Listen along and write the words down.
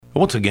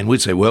Once again, we'd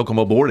say welcome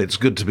aboard. It's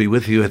good to be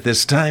with you at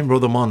this time.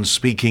 Brother Munn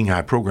speaking.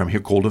 Our program here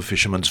called A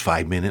Fisherman's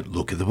 5-Minute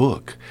Look at the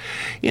Book.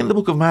 In the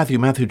book of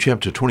Matthew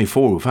chapter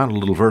 24, we found a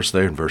little verse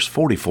there in verse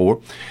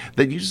 44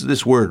 that uses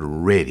this word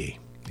ready,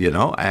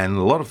 and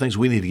a lot of things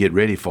we need to get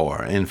ready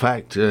for. In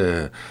fact, we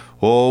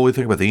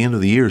think about the end of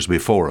the years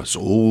before us.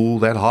 Oh,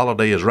 that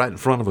holiday is right in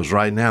front of us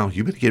right now.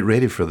 You better get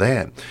ready for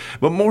that.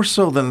 But more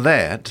so than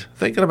that,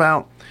 thinking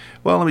about,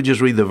 let me just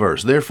read the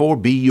verse. Therefore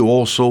be you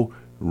also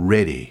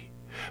ready.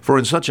 For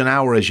in such an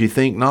hour as ye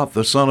think not,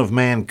 the Son of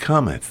Man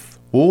cometh.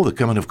 Oh, the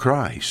coming of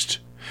Christ.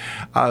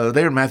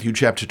 There in Matthew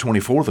chapter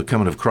 24, the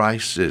coming of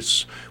Christ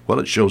is,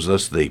 it shows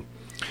us the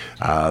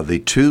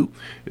two.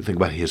 You think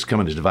about his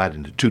coming is divided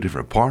into two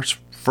different parts.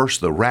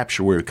 First, the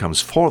rapture where he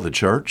comes for the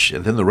church,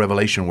 and then the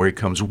revelation where he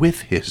comes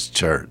with his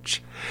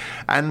church.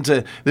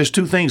 And there's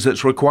two things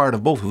that's required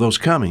of both of those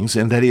comings,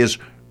 and that is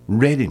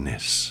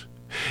readiness.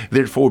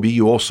 Therefore be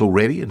you also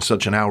ready, in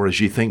such an hour as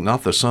ye think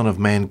not, the Son of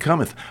Man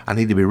cometh. I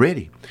need to be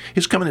ready.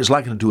 His coming is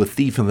likened to a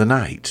thief in the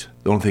night.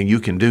 The only thing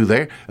you can do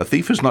there, a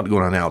thief is not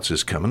going to announce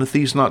his coming. A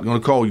thief's not going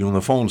to call you on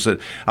the phone and say,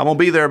 I'm going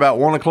to be there about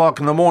 1 o'clock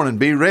in the morning.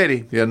 Be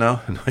ready. He's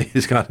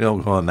not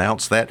going to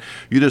announce that.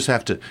 You just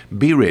have to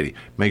be ready.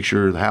 Make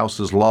sure the house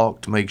is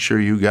locked. Make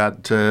sure you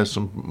got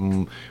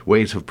some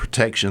ways of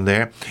protection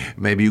there.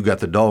 Maybe you got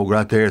the dog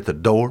right there at the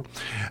door,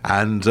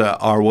 and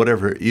or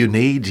whatever you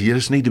need. You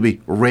just need to be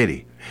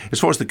ready.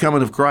 As far as the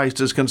coming of Christ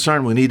is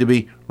concerned, we need to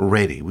be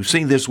ready. We've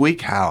seen this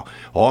week how,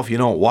 if you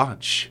don't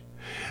watch,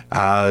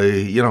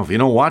 if you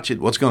don't watch it,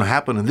 what's going to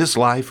happen in this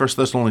life? 1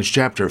 Thessalonians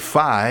chapter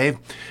 5,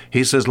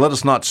 he says, let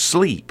us not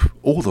sleep.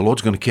 Oh, the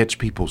Lord's going to catch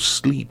people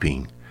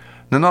sleeping.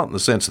 Now, not in the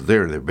sense that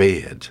they're in their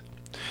bed,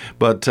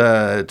 but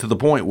to the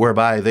point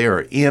whereby they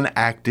are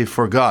inactive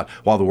for God.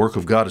 While the work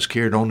of God is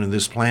carried on in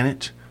this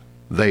planet,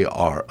 they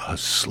are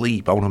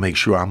asleep. I want to make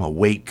sure I'm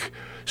awake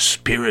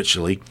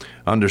spiritually,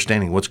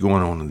 understanding what's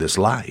going on in this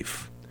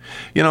life.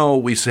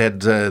 We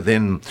said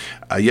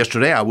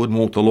yesterday, I wouldn't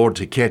want the Lord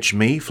to catch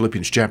me.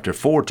 Philippians chapter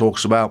 4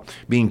 talks about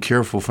being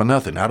careful for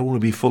nothing. I don't want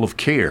to be full of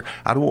care.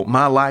 I don't want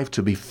my life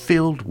to be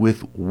filled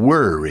with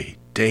worry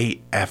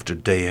day after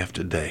day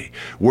after day.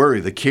 Worry,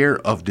 the care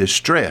of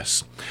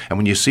distress. And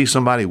when you see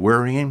somebody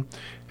worrying,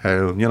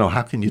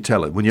 how can you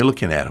tell it? When you're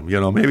looking at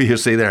them, maybe you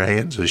see their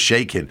hands are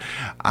shaking.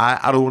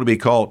 I don't want to be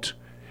caught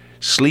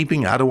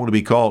sleeping. I don't want to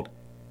be caught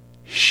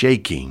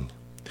shaking.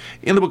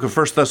 In the book of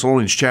 1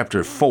 Thessalonians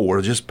chapter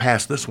 4, just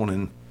past this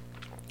one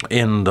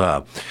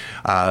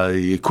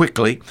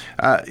quickly,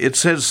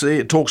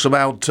 it talks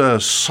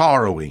about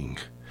sorrowing.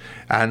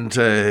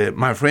 And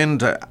my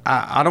friend,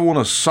 I don't want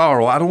to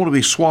sorrow. I don't want to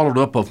be swallowed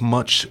up of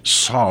much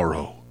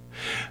sorrow.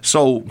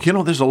 So,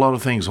 there's a lot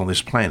of things on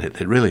this planet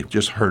that really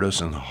just hurt us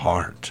in the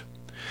heart.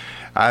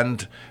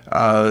 And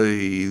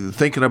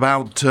thinking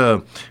about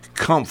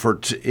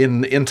comfort,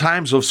 in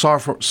times of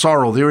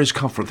sorrow, there is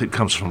comfort that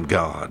comes from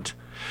God.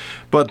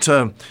 But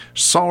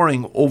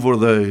sorrowing over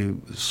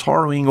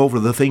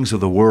the things of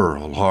the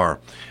world, or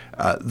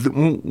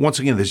once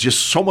again, there's just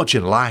so much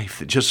in life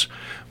that just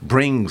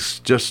brings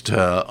just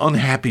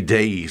unhappy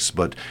days.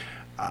 But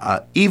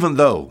even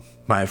though,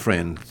 my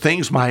friend,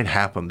 things might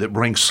happen that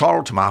bring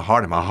sorrow to my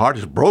heart, and my heart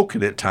is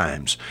broken at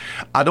times,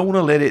 I don't want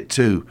to let it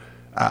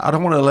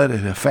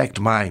affect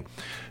my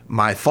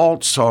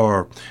thoughts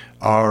or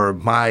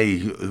my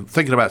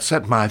thinking about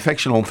setting my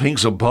affection on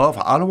things above.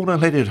 I don't want to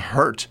let it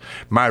hurt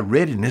my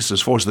readiness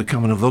as far as the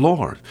coming of the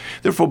Lord.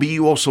 Therefore be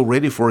you also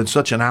ready, for in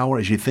such an hour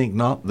as ye think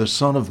not, the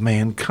Son of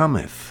Man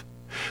cometh.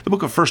 The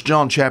book of 1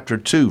 John chapter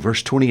 2,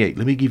 verse 28.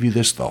 Let me give you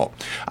this thought.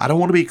 I don't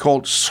want to be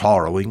called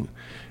sorrowing,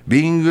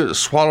 being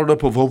swallowed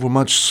up of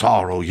overmuch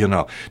sorrow,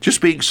 just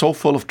being so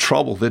full of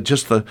trouble that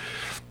just the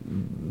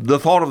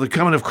thought of the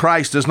coming of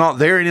Christ is not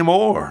there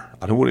anymore.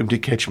 I don't want him to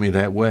catch me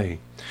that way.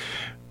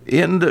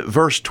 In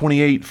verse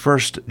 28, 1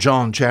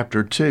 John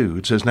chapter 2,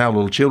 it says, Now,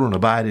 little children,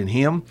 abide in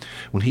him.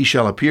 When he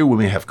shall appear, we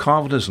may have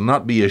confidence and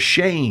not be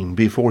ashamed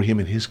before him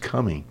in his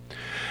coming.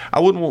 I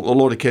wouldn't want the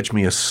Lord to catch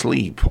me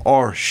asleep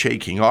or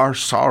shaking or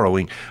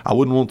sorrowing. I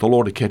wouldn't want the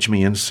Lord to catch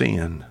me in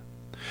sin.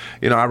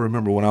 I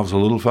remember when I was a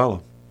little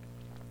fellow,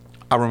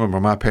 I remember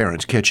my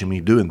parents catching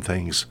me doing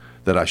things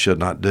that I should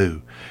not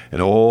do.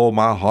 And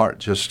my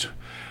heart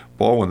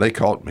when they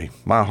caught me,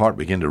 my heart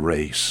began to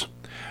race.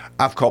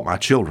 I've caught my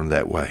children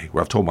that way,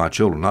 where I've told my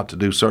children not to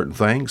do certain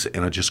things,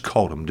 and I just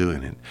caught them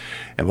doing it.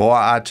 And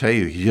I tell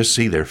you, you just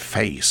see their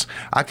face.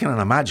 I cannot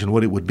imagine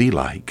what it would be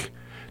like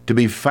to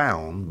be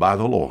found by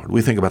the Lord.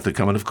 We think about the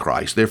coming of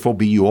Christ. Therefore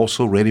be you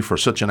also ready, for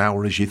such an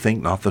hour as ye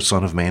think not, the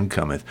Son of Man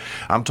cometh.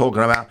 I'm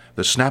talking about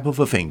the snap of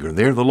a finger, and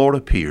there the Lord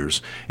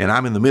appears, and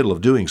I'm in the middle of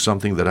doing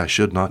something that I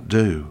should not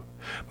do.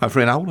 My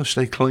friend, I want to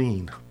stay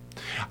clean.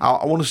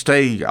 I want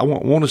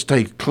to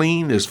stay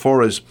clean as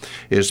far as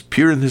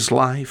pure in this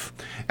life,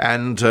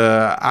 and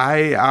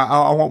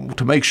I want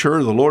to make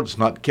sure the Lord's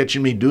not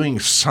catching me doing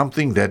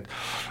something that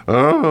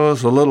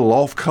is a little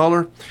off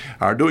color,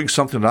 or doing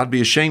something that I'd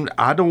be ashamed.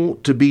 I don't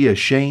want to be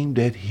ashamed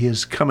at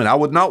his coming. I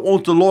would not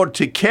want the Lord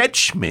to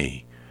catch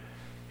me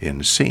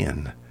in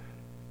sin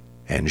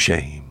and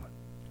shame.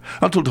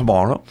 Until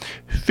tomorrow,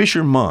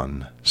 Fisher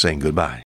Munn saying goodbye.